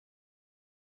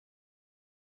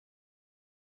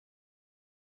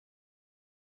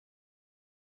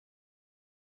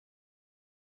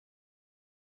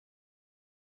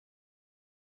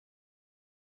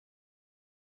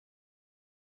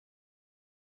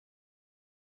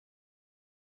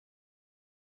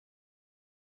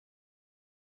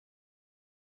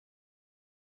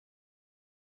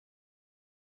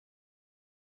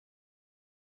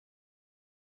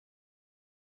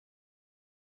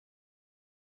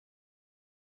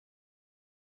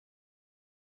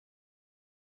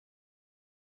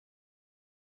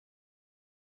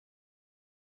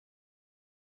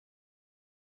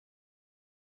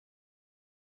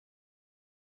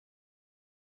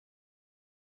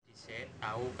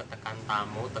Tahu ketekan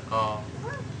tamu teko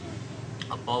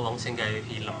apa wong sing gawe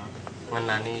film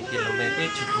ngenani filmnya itu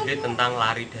judulnya tentang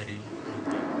lari dari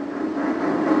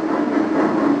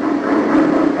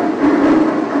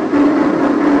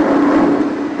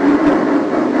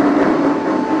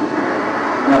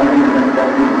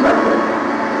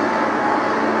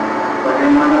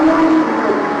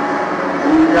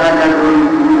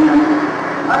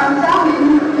orang Sawi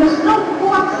justru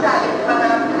kuat sekali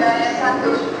pada budaya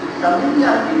satu.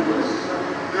 Kalian itu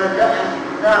keadaan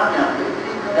sebenarnya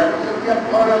dan setiap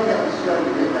orang yang sudah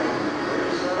dibedakan.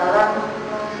 Sekarang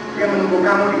dia menunggu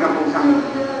kamu di kampung Sami.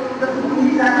 Bertemu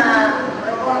di sana,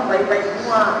 mereka orang baik-baik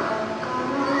semua.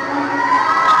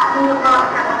 Kalau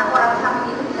kata orang Sami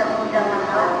itu bisa mengundang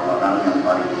masalah. Orang yang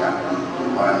paling sakit,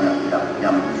 orang yang tidak punya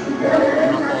musuh.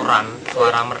 Orang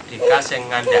suara merdeka sing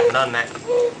ngandakno nek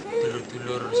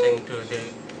dulur-dulur sing dode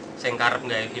sing karep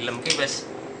gawe film ki wis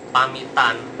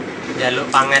pamitan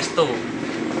njaluk pangestu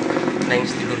ning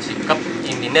Sedulur Sikep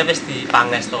intine wis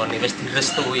dipangestoni wis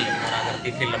direstui ora ngerti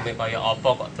filme kaya apa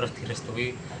kok terus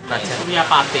direstui najan Surya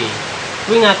Pati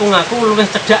kuwi ngaku-ngaku luwih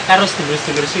cedhak karo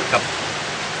Sedulur Sikep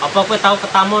apa kowe tau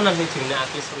ketemu nang jenenge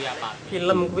Akli Surya Pati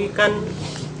film kuwi kan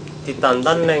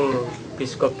ditonton ning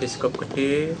biskop-biskop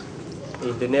gede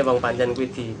intine wong pancen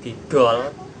kuwi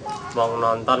didol wong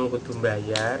nonton kudu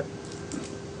bayar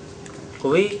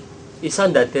kuwi iso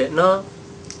ndadekno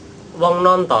wong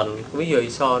nonton kuwi ya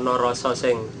iso ana rasa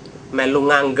sing melu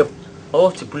nganggep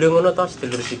oh jebule ngono to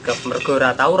Sedulur Sikep mergo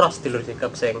ora tau ora Sedulur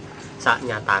Sikep sing sak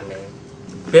nyatane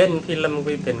ben film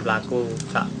kuwi ben mlaku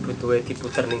sak butuhe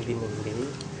diputer ning ndi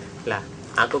lah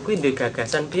aku kuwi ndek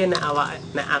gagasan piye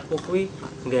nek aku kuwi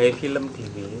nggawe film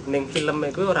dhewe ning filme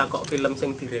kuwi ora kok film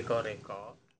sing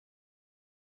direka-reka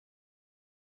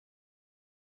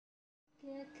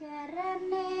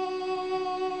gegerane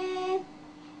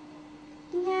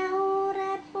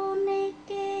nyaurep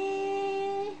puniki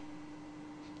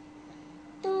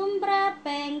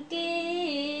tumrapengki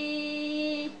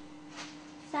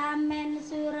samen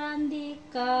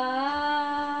surandika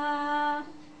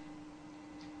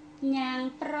nyang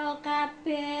pro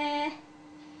kabeh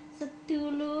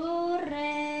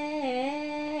sedulure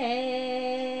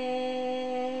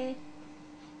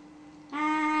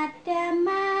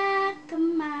adama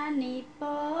kemanipun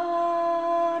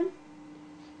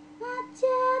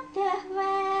aja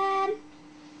dahwan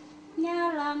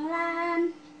nyolong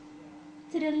lan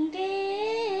jrengki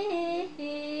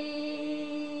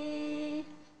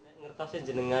ngertos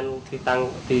jenengan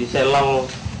di selong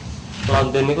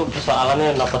London itu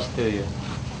persoalannya napa sedaya?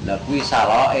 Lah kuwi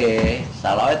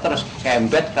saloke terus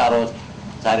kembet karo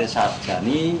cari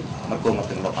sarjani mergo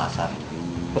ngedengno pasar iki.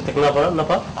 Ngedengno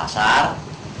napa? Pasar.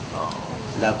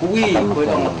 Lah kuwi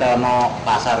ngedengno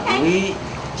pasar kuwi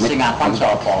sing ngakon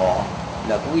sapa?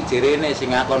 Lah kuwi jerene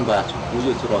sing ngakon Mbah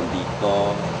Buyut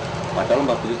Surandika. Padahal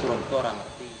Mbah Buyut Surandika ora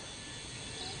ngerti.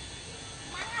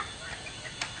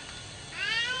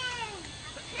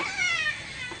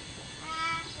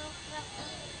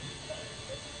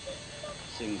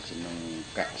 Sing jeneng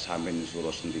Kek Samin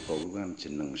Surasendika kuwi kan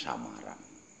jeneng samaran.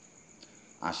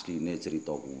 Asline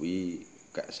cerita kuwi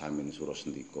Kek Samin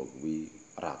Surasendika kuwi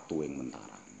ratu ing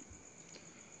Mentara.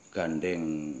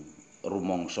 Gandeng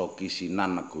rumangsa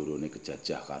kisinan negarane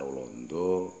kejajah karo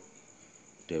Londo,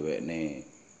 dhewekne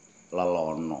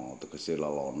lelono, tegese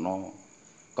lelono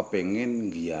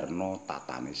kepengin nggiyarno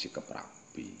tatane Sikep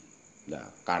rabi. Lah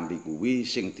kanthi kuwi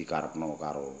sing dikarepno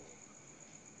karo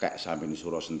Kek Samin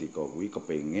Surasendika kuwi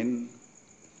kepengin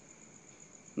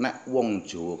nek wong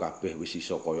Jawa kabeh wis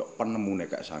iso kaya penemune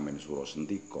Kek Samin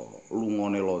Surasendika,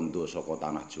 lungane Londo saka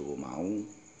tanah Jawa mau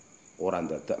ora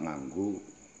dadak nganggo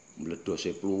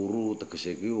mledhose pluru,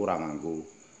 tegese iki ora nganggo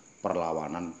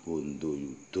perlawanan bondo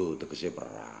yuda, tegese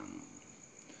perang.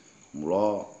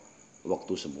 Mula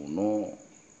wektu semono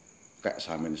Kek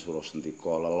Samin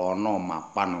Surasendika lelono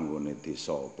mapan nggone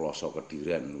desa Ploso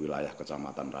Kediren wilayah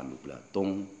Kecamatan Randu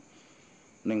Blatung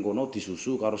ning kono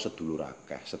disusu karo sedulur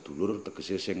akeh sedulur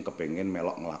tegese sing kepengin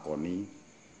melok ngelakoni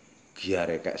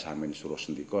giare Kek Samin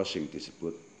Surasendika sing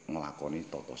disebut ngelakoni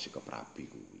tata sikep rabi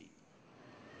kuwi.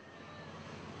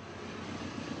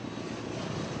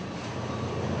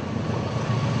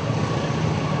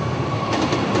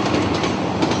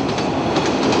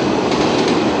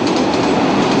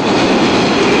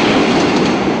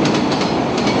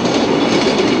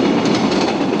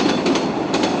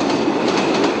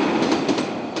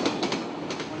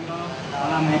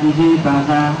 Edisi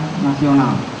Bahasa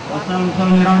Nasional Usul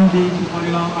Miron di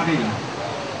Sukolilo Area.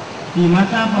 Di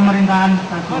masa pemerintahan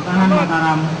Kesultanan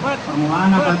Mataram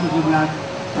permulaan abad 17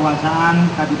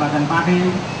 kekuasaan Kadipaten Pati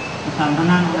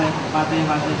Kesantenan oleh Bupati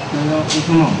Pati Jawa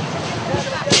Kusumo.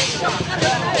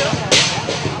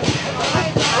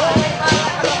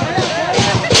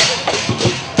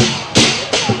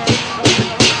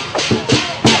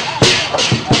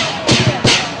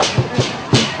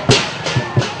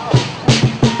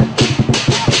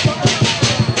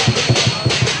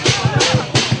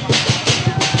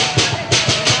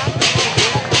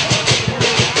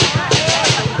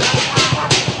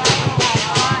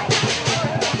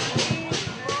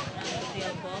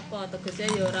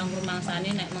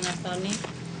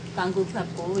 Kanggo bab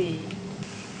kuwi.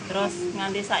 Terus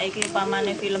nganti saiki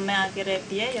pamane filme akhire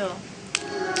piye ya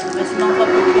wis mongko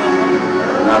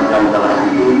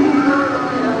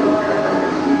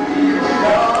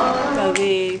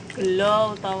gawe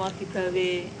gelo utawa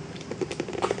digawe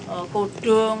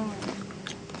kodhong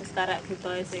wis karek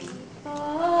betoe sing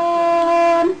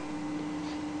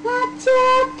aja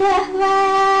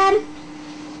dahwan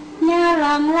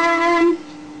nyolong lan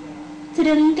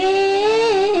jrengke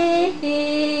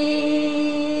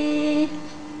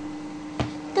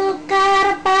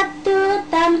tukar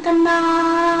patutan kena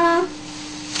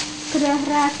gerah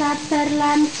rasa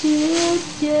berlan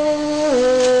jujur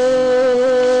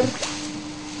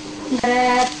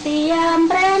berarti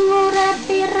amreng urip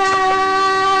pira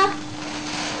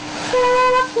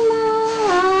sakma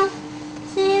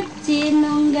siji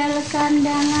nunggal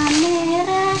kandangane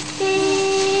rasi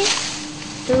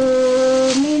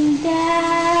tumindak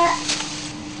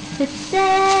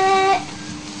becek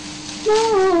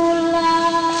mula.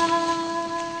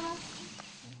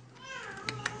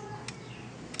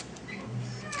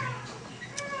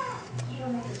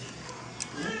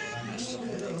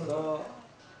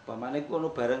 Pamane ku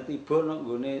ono bareng tiba nang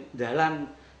nggone dalan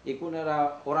iku nek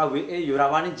ora WE ya ora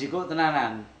wani jiko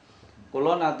tenanan.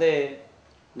 Kula nate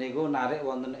niku narik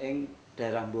wonten ing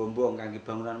daerah Bombong kangge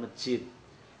bangunan masjid.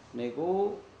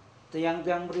 Niku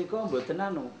tiang-tiang mriku mboten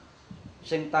anu.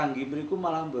 Sing tanggi mriku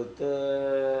malah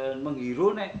mboten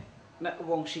menghiru nek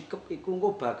wong Sikep iku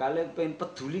engko bakale pengen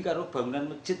peduli karo bangunan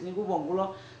masjid niku wong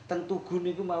kula teng Tugu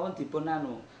niku mawon dipun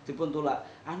tulak.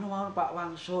 Anu mawon Pak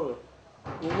Wangsul.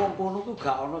 Wong kono ku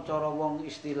gak ana cara wong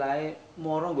istilahe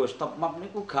mara nggo stop map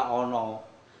niku gak ana.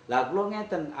 Lah kula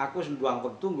ngeten, aku wis mbuang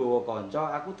wektu nggawa kanca,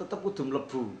 aku tetep kudu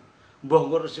mlebu. Mbah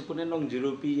engko resipune nang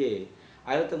jero piye.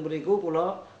 Ayo teng mriku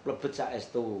kula mlebet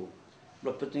saestu.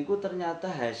 Mlebet niku ternyata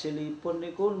hasilipun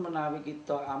niku menawi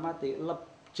kita amati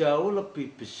jauh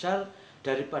lebih besar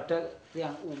daripada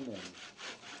tiang umum.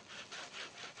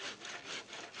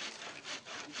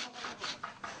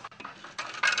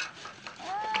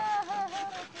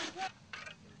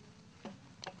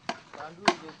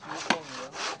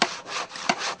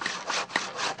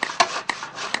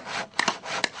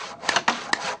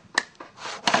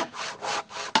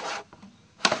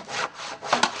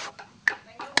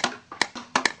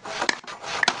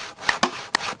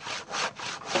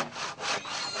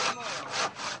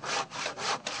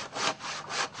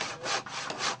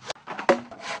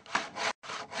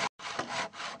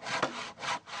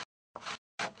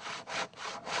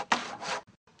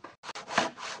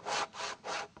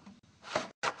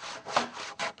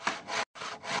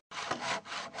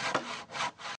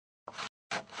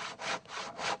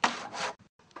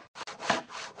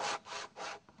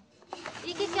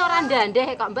 Ora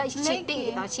ndandeh kok Mbak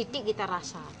sithik kita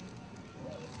rasa.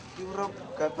 Urap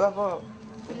gabah apa?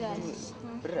 Beras.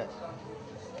 Beras.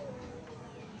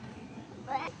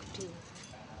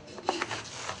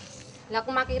 Lah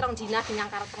aku maki rong dina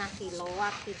dinyangkar setengah kilo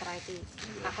aku iki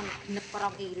takon genep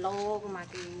 2 kilo aku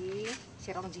maki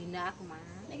sirong dina aku mah.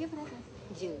 Iki berapa?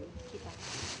 Yo, kita.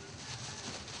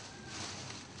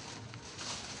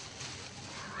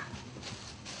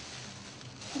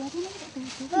 Berapa nih kita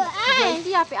tuh?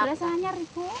 Iki apik aku. Rasanya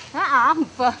ribu. Heeh,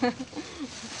 mbah.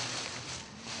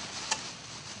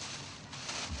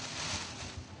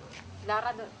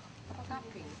 Lara tuh apa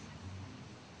kabeh?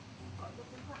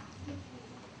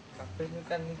 Kabeh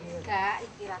kan iki. Gak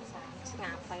iki rasa sing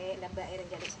apik, lah Mbak Ira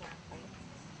jare sing apik.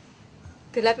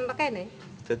 Gelap pakene?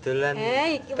 Dodolan.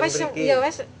 Iki wis ya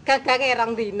wis gagake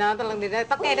 2 dina, 3 dina.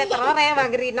 Pakene terus re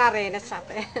mangrina rene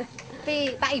sate.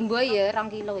 Tapi tak imbo ya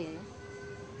 2 kilo ya.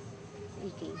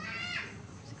 Iki.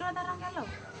 Sekitar 2 kilo.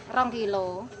 2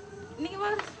 kilo. Niki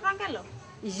wis 2 kilo.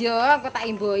 Iya, aku tak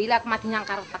imboi lah mati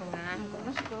nyangkar tengah.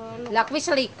 Lah kuwi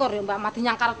 21 ya Mbak mati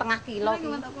nyangkar tengah kilo ki.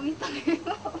 Tak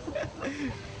ngitung.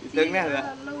 Dengnya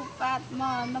lah. 4,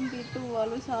 6, 7,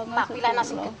 8, 9. Tak pilih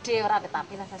nasi gede ora tak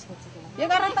pilih nasi kecil. Ya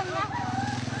karo tengah.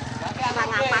 Ora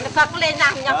ngapane bakule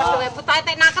nyah nyang keduwe putahe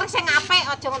tek nakar sing apik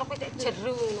aja ngono kuwi tek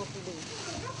jeru ngono kuwi.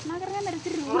 ngemer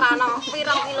jeru. Ora ana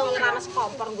pirang kilo ora ana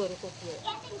sekompor nggonku.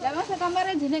 Lah Mas sekompor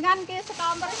jenengan ki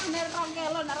sekompor jenenge 2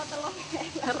 kilo nek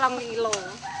 3 kilo.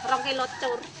 2 kilo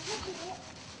cur.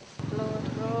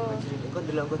 Loro. Kok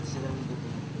delok kok diseneng iki.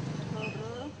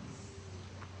 Loro.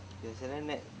 Biasanya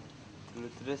nek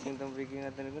dulu sing teng mriki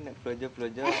ngoten niku nek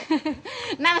blonjo-blonjo.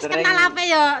 Nek wis kenal ape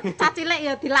ya cacilik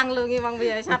ya dilanglungi wong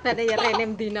ya sabane ya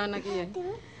rene mdina niki ya.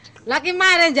 Lah ki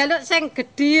mare njaluk sing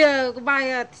gedhi ya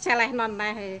kupaya diselehno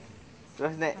neh.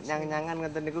 Terus nek nyang-nyangan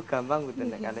ngoten niku gampang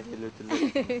mboten nek kalih dulu-dulu.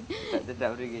 Tidak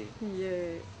mriki.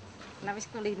 Iya. Nek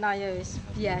wis kulino ya wis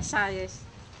biasa ya wis.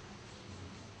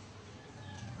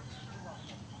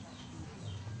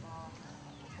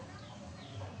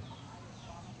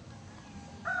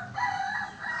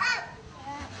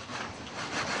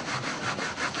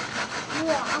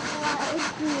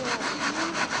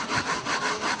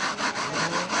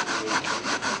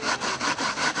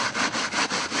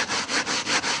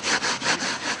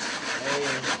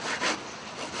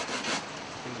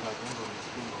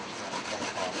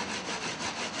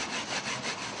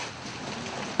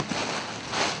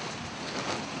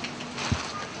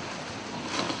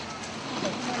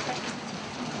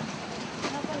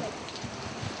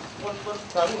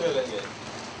 Baru ya lagi.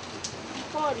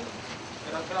 Pon.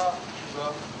 Kira-kira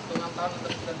udah setengah tahun atau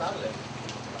 9 tahun ya?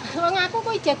 Wong aku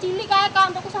kok ijek cilik kae kok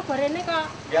untuk sabarene kok.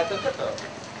 Ya deket toh.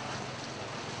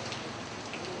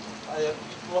 Ayo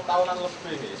 10 tahunan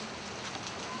lebih nih.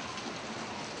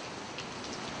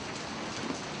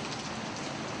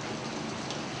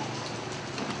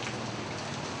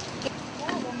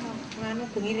 Nganu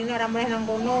bengi rene ora mulih nang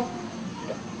kono.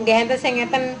 Nggih enten sing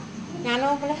ngeten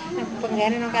nganu pula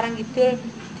penggane nang Karang Kidul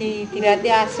dirati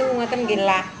asu ngoten nggih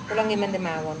lah. Kula nggih mendem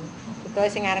mawon. Utawa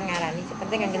sing areng-arani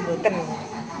penting anggen mboten.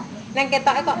 Nang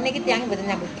ketoke kok niki tiyang mboten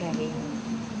nyambut gawe.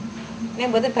 Nek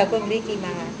mboten bakul mriki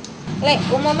mawon. Lek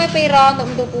umume pira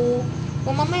untuk tuku?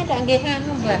 Umume ndak nggih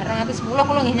nganu Mbah 210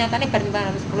 kula nggih nyatane bar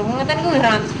 210. Ngoten niku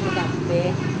 210 kabeh.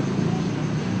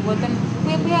 Mboten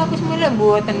piye-piye aku semene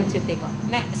mboten jute kok.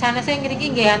 Nek sanese ngriki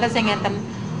nggih enten sing ngenten.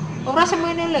 Ora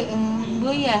semene lek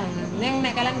mboyah.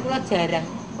 Nek kalian kula jarang.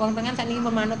 Wong tengen sakniki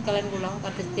memanut kalian kula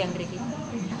kados tiyang mriki.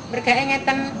 Mergae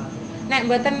ngeten nek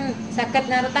mboten saged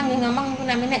narutang nggih ngomong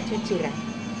namine nek jujur.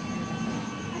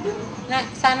 Nek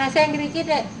sanese ngriki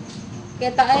nek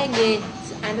ketoke nggih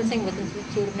enten sing mboten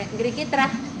jujur. Nek ngriki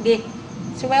terah nggih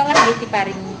suwe lah nggih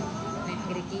diparingi. Nek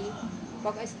ngriki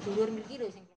pokoke sedulur ngriki lho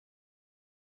sing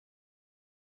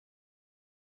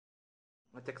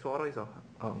Ngecek suara iso.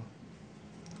 Oh.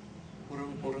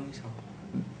 Kurung iso.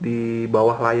 Di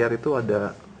bawah layar itu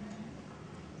ada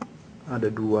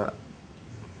 2.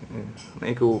 Nah,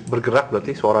 itu bergerak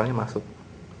berarti suaranya masuk.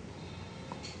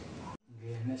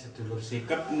 Nggih nek sedulur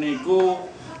sikep niku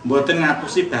mboten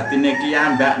ngapusi batine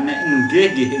kiyambak nek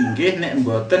nggih nek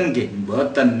mboten nggih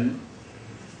mboten.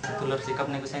 Sedulur sikep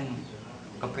niku sing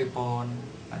kepripun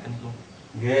ngoten niku.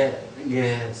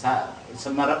 Nggih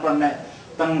semerep nek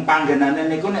teng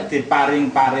panggenane niku nek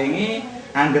diparing-paringi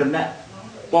angger nek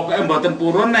pokoke mboten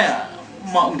purun nek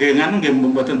mok nggih nganu nggih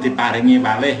mboten diparingi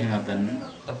malih ngoten.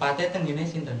 Tepate teng ngene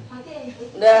sinten?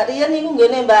 Ndak riyen niku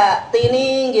nggene Mbak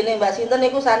Tini, nggene Mbak sinten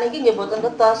niku saniki nggih mboten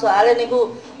ketos, soalé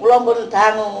niku kula pun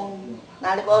dangu.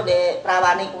 Nalika ndek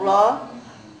prawani kula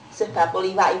sing bakul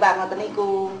iwak-iwak ngoten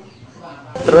niku.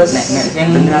 Terus nek sing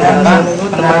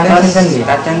tepate sinten nggih?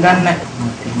 Kadang kan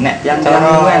nek yang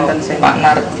cara enten sing Pak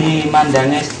Nardi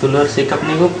mandange sedulur sikep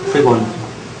niku pripun?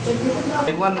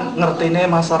 Iku kan ngertine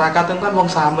masyarakat itu kan wong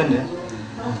samen ya.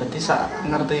 Jadi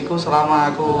ngerti iku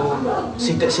selama aku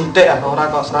sithik-sithik ya ora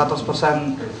kok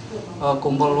 100%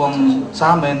 kumpul wong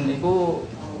samen iku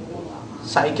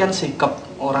saiki kan sikep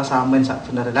ora samen sak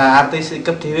bener. Nah arti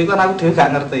sikep dhewe kan aku dhewe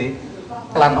gak ngerti.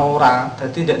 Lan ora.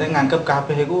 Dadi ndekne nganggep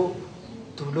kabeh iku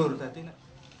dulur. Dadi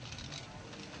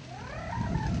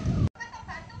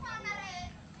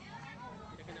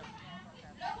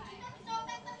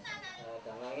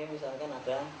misalkan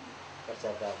ada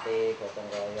kerja bakti, gotong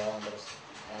royong, terus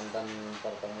enten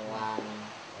pertemuan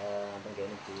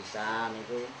tenggene desa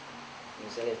niku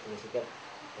misalnya Sedulur Sikep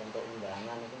untuk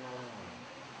undangan itu malah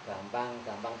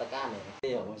gampang tekan ya.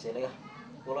 Ya misalnya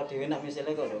kula dhewe nek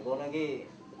misalnya kok ndek kono iki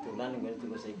dolan ngene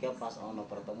Sedulur Sikep pas ana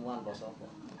pertemuan pas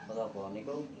apa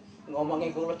niku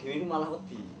ngomongnya kula dhewe iku malah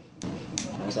wedi.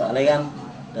 Soalnya kan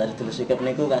dari Sedulur Sikep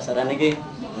niku kasarane iki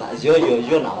nak yo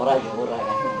nak ora yo ora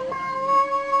kan.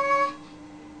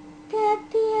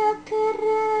 Ketiak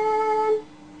keren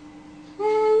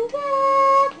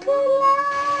angkat kula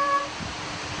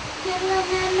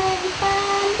jelongan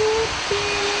panditi.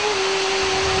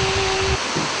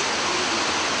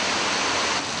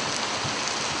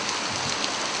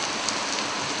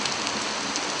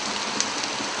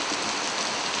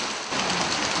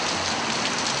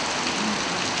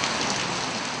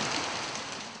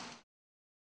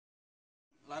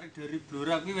 lari dari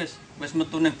Bloraî kuwi wis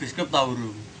metu ning bioskop ta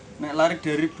urung? Nek lari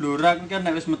dari Bloraî kuwi kan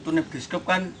nek wis metu ning bioskop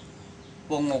kan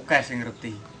wong akeh sing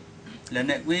ngerti. Lah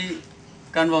nek kuwi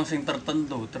kan wong sing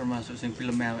tertentu termasuk sing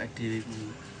filme awake dhewe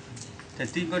kuwi.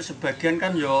 Dadi kok sebagian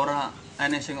kan ya ora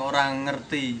ana sing ora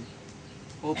ngerti.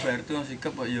 Oh berarti wong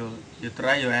sikep kok ya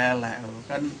terae ya elek.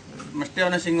 Kan mesti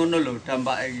ana sing ngono lho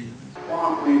dampake iki.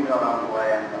 Wong kuwi orang tua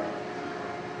yang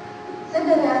saya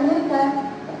dari Amerika.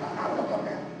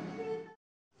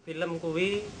 Film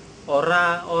kuwi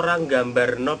ora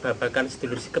nggambarno babagan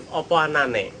sedulur sikep apa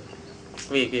anane.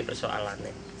 Kuwi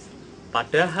persoalane.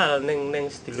 Padahal ning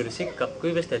sedulur sikep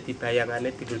kuwi wis dadi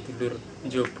bayangane dulur-dulur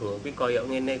njaba. Kuwi kaya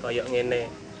ngene.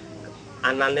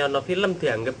 Anane ana film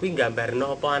dianggep kuwi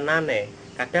nggambarno apa anane.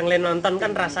 Kadang le nonton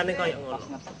kan rasane kaya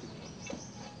ngono.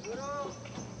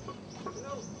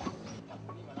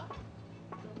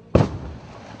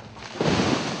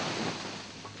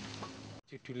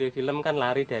 Judule film kan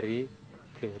lari dari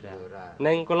Bloraî.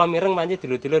 Neng kula mireng panci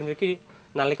dulur-dulur mriki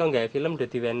nalika gawe film udah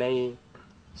diwenehi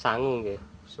sangu nggih.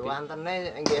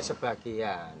 Suwantene nggih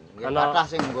sebagian. Nggih kathah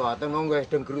sing mboten mung nggih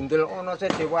deng grundel ana sing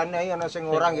diwenehi ana sing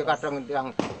ora nggih kadang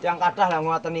tiyang kathah lah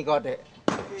ngoten nika, Dik.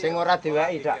 Sing ora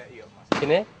diwehi, Dak.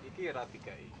 Dene? Iki ora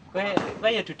digawe. Kowe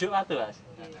ya duduk watu, Mas.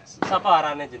 Sapa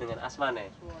arane jenengan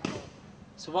asmane?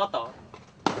 Suwoto.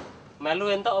 Melu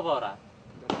entuk apa ora?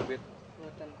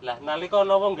 Lah nalika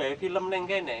ana wong gawe film ning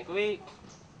kene,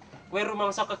 kowe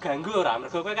rumangsa keganggu ora?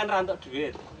 Mergo kowe kan ra entuk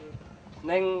dhuwit.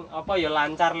 Ning apa ya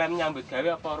lancar lem nyambut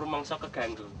gawe apa rumangsa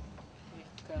keganggu?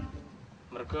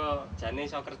 Mergo jane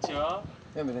iso kerja,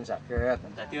 ya mboten saged.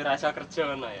 Dadi ora iso kerja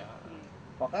ngono ya.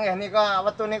 Pokoke nggih nika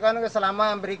wektu nika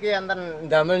selama mriki enten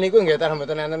ndamel niku nggih ta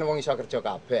mboten enten wong iso kerja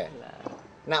kabeh.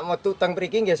 Nek metu teng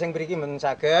mriki nggih sing mriki mboten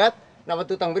saged, nek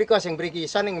metu teng mriko sing mriki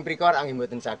iso ning mriko ora nggih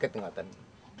mboten saged ngoten.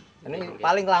 Ini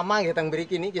paling lama nggih teng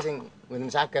mriki niki sing mboten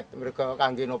saged mergo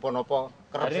kangge napa-napa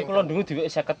kerep. Hari kula ndungu dhuwit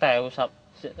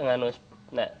 50.000 nganu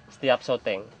nek setiap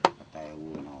syuting.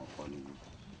 50.000 napa niku.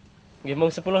 Nggih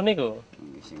mung 10 niku.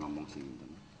 Nggih sing ngomong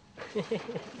sinten.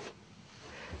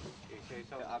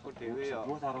 Aku dhewe ya.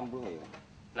 10 ta 20 ya.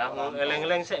 Lah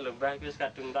eling-eling sik lho Mbah iki wis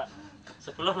kadung tak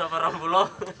 10 napa 20.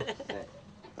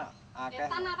 Akeh.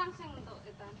 Etan arang sing entuk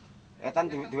etan. Etan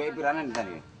duwe pirane etan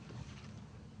iki?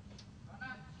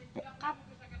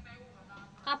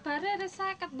 Kabare wis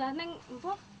 50 Mbah ning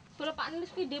mbah bola Pak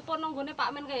nulis video nang nggone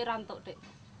Pak Men kaya rantuk, Dik.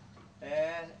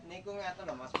 Niku ngeten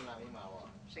lho Mas menawi mawon.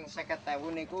 Sing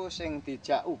 50.000 niku sing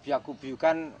dijak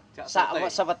ubyak-ubyukan sak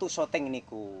sewetu syuting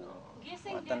niku. Nggih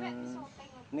sing derek syuting.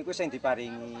 Niku sing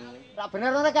diparingi. Ra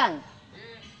bener ora, Kang?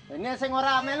 Ini sing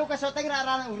ora melu ke syuting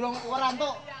ora urung ora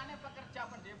entuk. Pekerja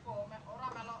pendepo ora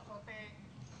melok syuting.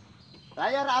 Lah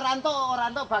ya ora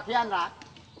entuk bagian ra.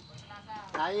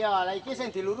 Lah iya, lah iki sing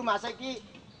diluru Mas iki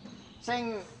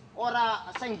sing ora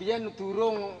sing biyen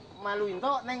durung melu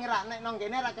entuk ning ra nek nang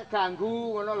kene ra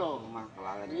keganggu ngono lho.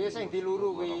 Iki sing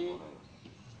diluru kuwi.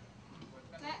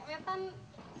 Nek wetan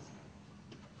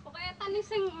pokoke etan iki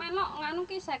sing melok nganu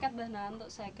ki 50 Mbah nah entuk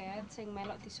 50 sing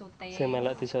melok disyuting. Sing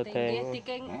melok disyuting. Nggih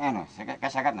diking. Ngono,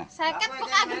 50 nah. 50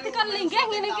 pokoke dikon linggih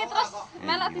ngene iki terus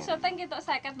melok disyuting ki entuk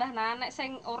 50 Mbah nah nek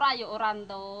sing ora ya ora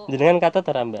entuk. Jenengan katut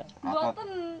ora, Mbak?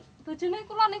 Mboten bojone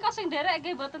kula nika sing nderek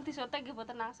nggih mboten disyuting nggih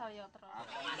mboten nangsal ya terus.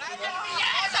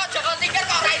 Aja kok tikir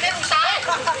kok raine rusak.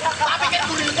 Tak pikir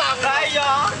gurih kok. Lah iya.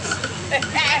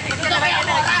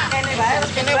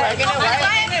 Kene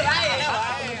wae.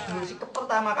 Sikep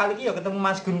pertama kali ki ya ketemu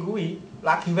Mas Gun kuwi.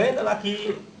 Lagi wae to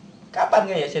lagi kapan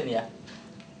ya Sen ya?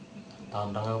 Tahun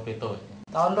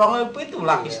 2007. Tahun 2007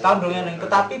 lagi setahun dong yang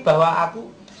tetapi bahwa aku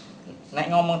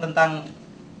nek ngomong tentang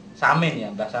Samin ya,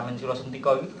 Mbah Samin Silo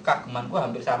Sentiko itu kekagumanku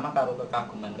hampir sama karo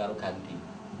kekaguman karo Gandhi.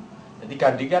 Jadi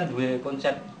Gandhi kan dua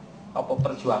konsep apa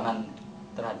perjuangan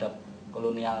terhadap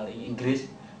kolonial Inggris,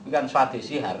 itu kan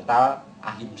swadesi, harta,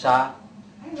 ahimsa,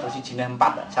 terus ijine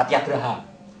 4 satyagraha.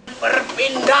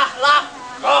 Berpindahlah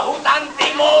ke hutan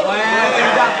timur.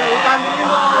 Pindah ke hutan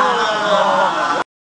timur.